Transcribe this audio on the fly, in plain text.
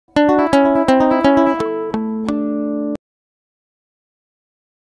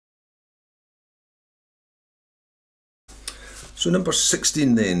So number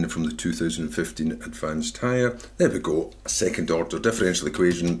 16 then from the 2015 Advanced Higher. There we go, a second order differential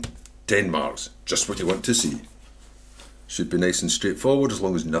equation, 10 marks, just what you want to see. Should be nice and straightforward as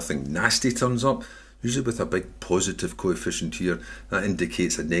long as nothing nasty turns up. Usually with a big positive coefficient here, that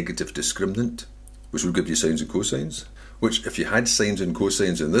indicates a negative discriminant, which will give you sines and cosines, which if you had sines and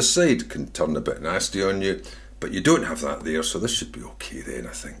cosines on this side can turn a bit nasty on you, but you don't have that there, so this should be okay then,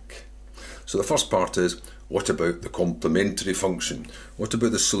 I think. So the first part is, what about the complementary function? What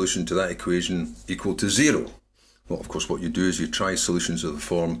about the solution to that equation equal to 0? Well, of course, what you do is you try solutions of the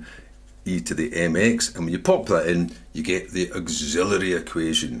form e to the mx, and when you pop that in, you get the auxiliary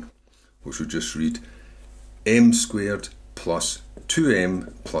equation, which will just read m squared plus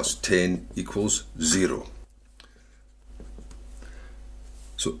 2m plus 10 equals 0.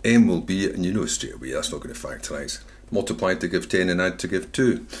 So m will be, and you know straight away, that's not going to factorise. Multiply to give 10 and add to give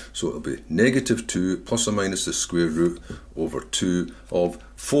 2. So it'll be negative 2 plus or minus the square root over 2 of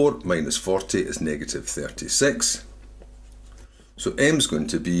 4 minus 40 is negative 36. So m's going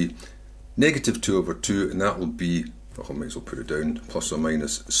to be negative 2 over 2, and that will be, well, I might as well put it down, plus or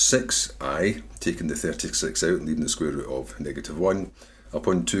minus 6i, taking the 36 out and leaving the square root of negative 1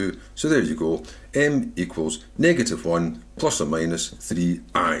 upon 2. So there you go, m equals negative 1 plus or minus 3i.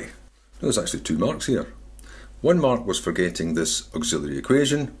 Now there's actually 2 marks here. 1 mark was for getting this auxiliary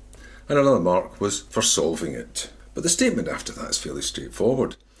equation, and another mark was for solving it. But the statement after that is fairly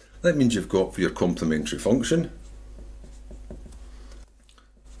straightforward. That means you've got for your complementary function,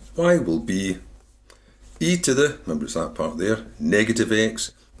 y will be e to the, remember it's that part there, negative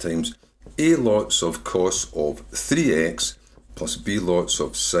x times a lots of cos of 3x plus b lots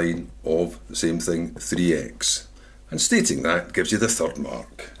of sine of the same thing, 3x. And stating that gives you the third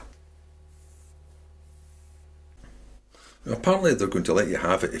mark. Now, apparently they're going to let you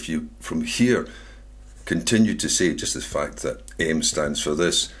have it if you, from here, continue to say just the fact that m stands for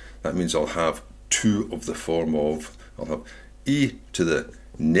this. That means I'll have 2 of the form of, I'll have e to the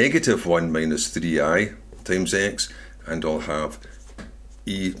negative 1 minus 3i times x, and I'll have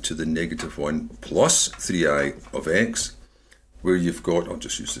e to the negative 1 plus 3i of x, where you've got, I'll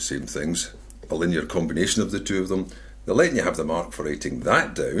just use the same things, a linear combination of the two of them. They're letting you have the mark for writing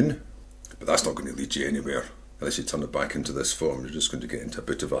that down, but that's not going to lead you anywhere. Unless you turn it back into this form, you're just going to get into a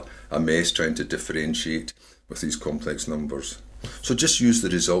bit of a mess trying to differentiate with these complex numbers. So just use the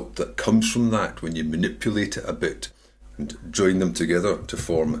result that comes from that when you manipulate it a bit and join them together to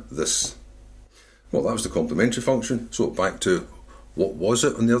form this. Well, that was the complementary function. So back to what was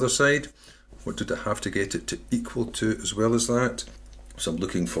it on the other side? What did I have to get it to equal to as well as that? So I'm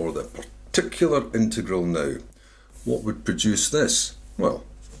looking for the particular integral now. What would produce this? Well,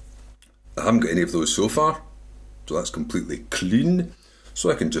 I haven't got any of those so far. So that's completely clean.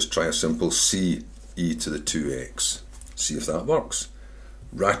 So I can just try a simple c e to the 2x. See if that works.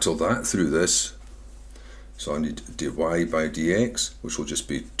 Rattle that through this. So I need dy by dx, which will just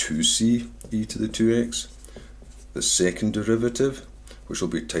be 2c e to the 2x. The second derivative, which will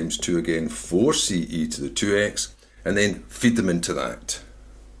be times 2 again, 4c e to the 2x. And then feed them into that.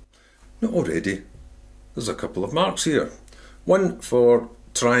 Now already, there's a couple of marks here. One for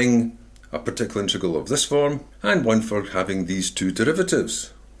trying a particular integral of this form, and one for having these 2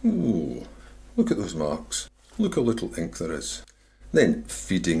 derivatives. Ooh, look at those marks. Look how little ink there is. Then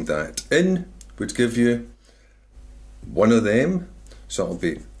feeding that in would give you one of them, so that'll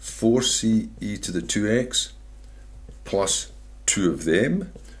be 4c e to the 2x plus 2 of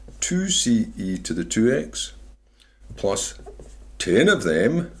them, 2c e to the 2x plus 10 of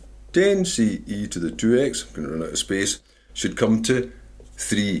them, 10c e to the 2x, I'm going to run out of space, should come to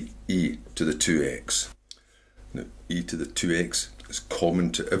 3e to the 2x. Now e to the 2x is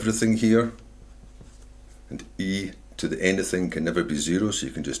common to everything here, and e to the anything can never be 0, so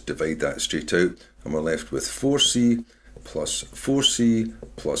you can just divide that straight out, and we're left with 4c plus 4c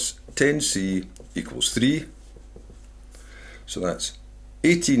plus 10c equals 3. So that's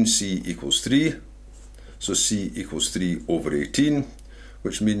 18c equals 3, so c equals 3 over 18,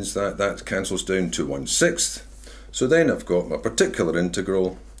 which means that that cancels down to 1/6. So then I've got my particular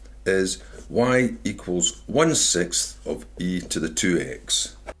integral is y equals 1/6 of e to the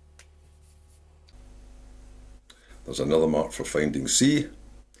 2x. There's another mark for finding c.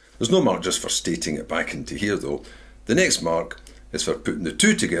 There's no mark just for stating it back into here though. The next mark is for putting the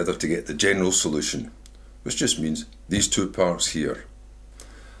 2 together to get the general solution, which just means these 2 parts here.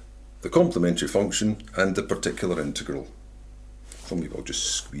 The complementary function and the particular integral. So maybe I'll just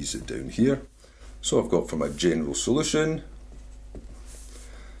squeeze it down here. So I've got for my general solution,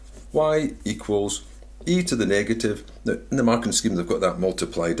 y equals e to the negative. Now, in the marking scheme, they've got that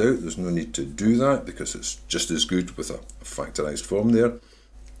multiplied out. There's no need to do that because it's just as good with a factorised form there.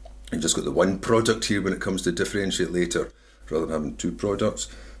 You've just got the one product here when it comes to differentiate later, rather than having two products.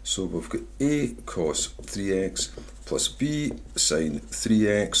 So we've got a cos 3x plus b sine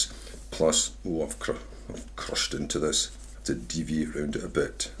 3x plus, oh, I've crushed into this. I have to deviate around it a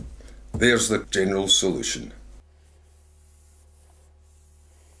bit. There's the general solution.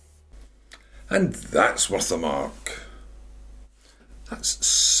 And that's worth a mark. That's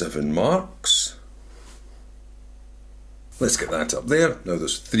 7 marks. Let's get that up there. Now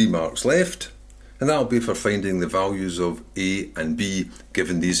there's 3 marks left. And that'll be for finding the values of A and B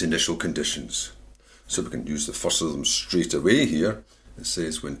given these initial conditions. So we can use the first of them straight away here. It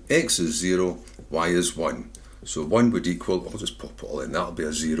says when x is 0, y is 1. So 1 would equal, I'll just pop it all in, that'll be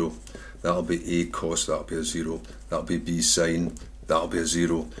a 0. That'll be A cos, that'll be a 0. That'll be B sine, that'll be a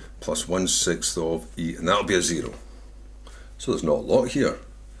 0. Plus 1/6 of E, and that'll be a 0. So there's not a lot here.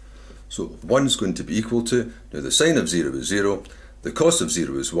 So 1's going to be equal to, now the sine of 0 is 0, the cos of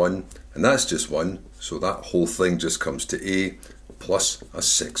 0 is 1, and that's just 1, so that whole thing just comes to A plus a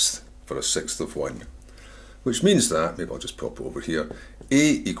 1/6 for a 1/6 of 1. Which means that, maybe I'll just pop it over here,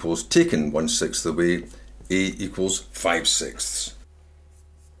 A equals, taking 1/6 away, A equals 5/6.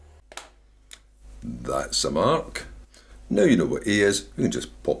 That's a mark. Now you know what A is, we can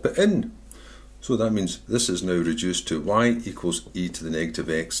just pop it in. So that means this is now reduced to y equals e to the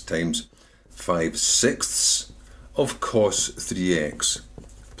negative x times 5/6 of cos 3x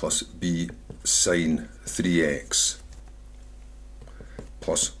plus b sine 3x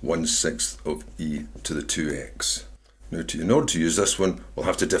plus 1/6 of e to the 2x. Now in order to use this one, we'll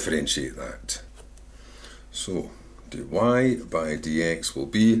have to differentiate that. So dy by dx will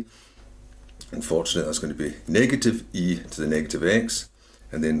be, unfortunately that's going to be negative e to the negative x,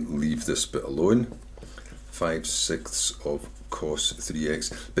 and then leave this bit alone, 5/6 of cos 3x.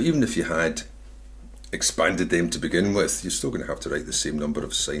 But even if you had expanded them to begin with, you're still going to have to write the same number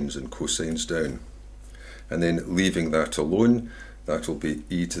of sines and cosines down. And then leaving that alone, that will be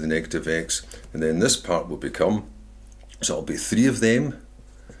e to the negative x, and then this part will become, so it'll be 3 of them,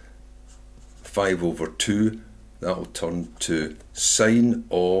 5 over 2, that will turn to sine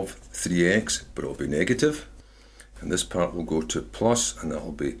of 3x, but it'll be negative. And this part will go to plus, and that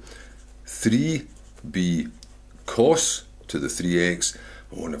will be 3b cos to the 3x.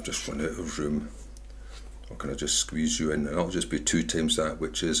 Oh, and I've just run out of room. Or can I just squeeze you in? And that'll just be 2 times that,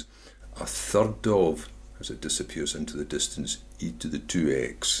 which is 1/3 of, as it disappears into the distance, e to the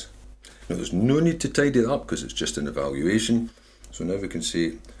 2x. Now there's no need to tidy it up because it's just an evaluation. So now we can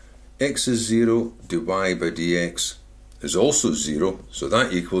say x is 0, dy by dx is also 0. So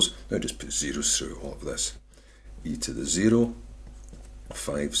that equals, now just put zeros through all of this. E to the 0,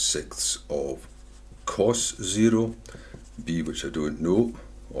 5/6 of cos 0, b, which I don't know,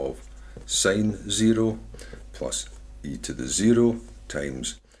 of sine 0, plus e to the 0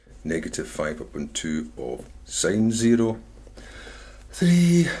 times negative 5/2 of sine 0,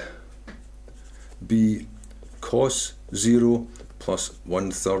 3b cos 0 plus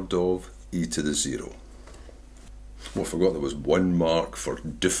 1/3 of e to the 0. Oh, I forgot there was 1 mark for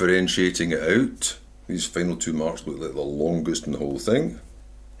differentiating it out. These final 2 marks look like the longest in the whole thing.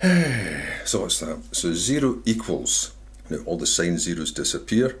 So what's that? So 0 equals, now all the sine zeros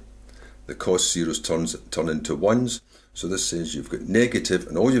disappear, the cos zeros turn into 1s, so this says you've got negative,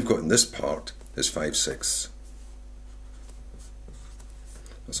 and all you've got in this part is 5/6.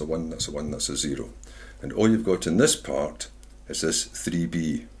 That's a 1, that's a 1, that's a 0. And all you've got in this part is this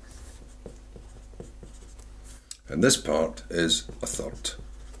 3b. And this part is 1/3.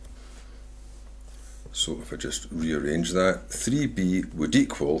 So if I just rearrange that, 3b would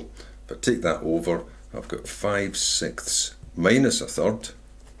equal, if I take that over, I've got 5/6 minus 1/3,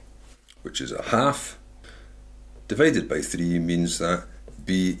 which is a half, divided by 3 means that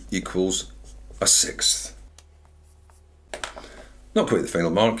b equals a 1/6. Not quite the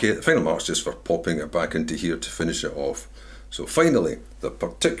final mark yet. The final mark's just for popping it back into here to finish it off. So finally, the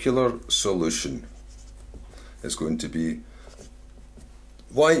particular solution is going to be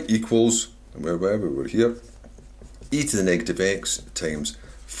y equals, and where we were here, e to the negative x times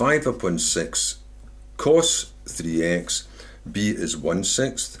 5/6 cos 3x, b is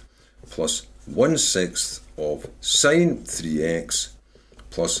 1/6, plus 1/6 of sine 3x,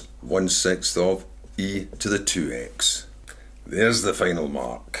 plus 1/6 of e to the 2x. There's the final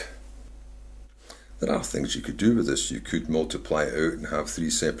mark. There are things you could do with this. You could multiply it out and have 3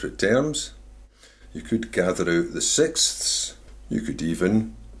 separate terms. You could gather out the 1/6. You could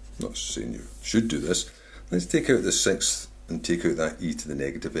even, not saying you should do this, let's take out the 1/6 and take out that e to the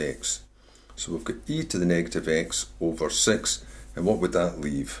negative x. So we've got e to the negative x over 6, and what would that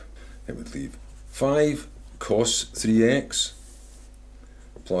leave? It would leave 5 cos 3x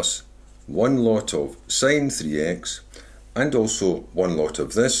plus 1 lot of sine 3x, and also 1 lot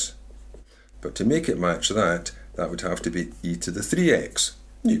of this. But to make it match that, that would have to be e to the 3x.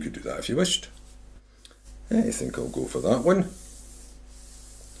 You could do that if you wished. I think I'll go for that one.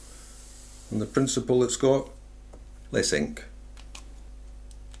 And the principle it's got less ink.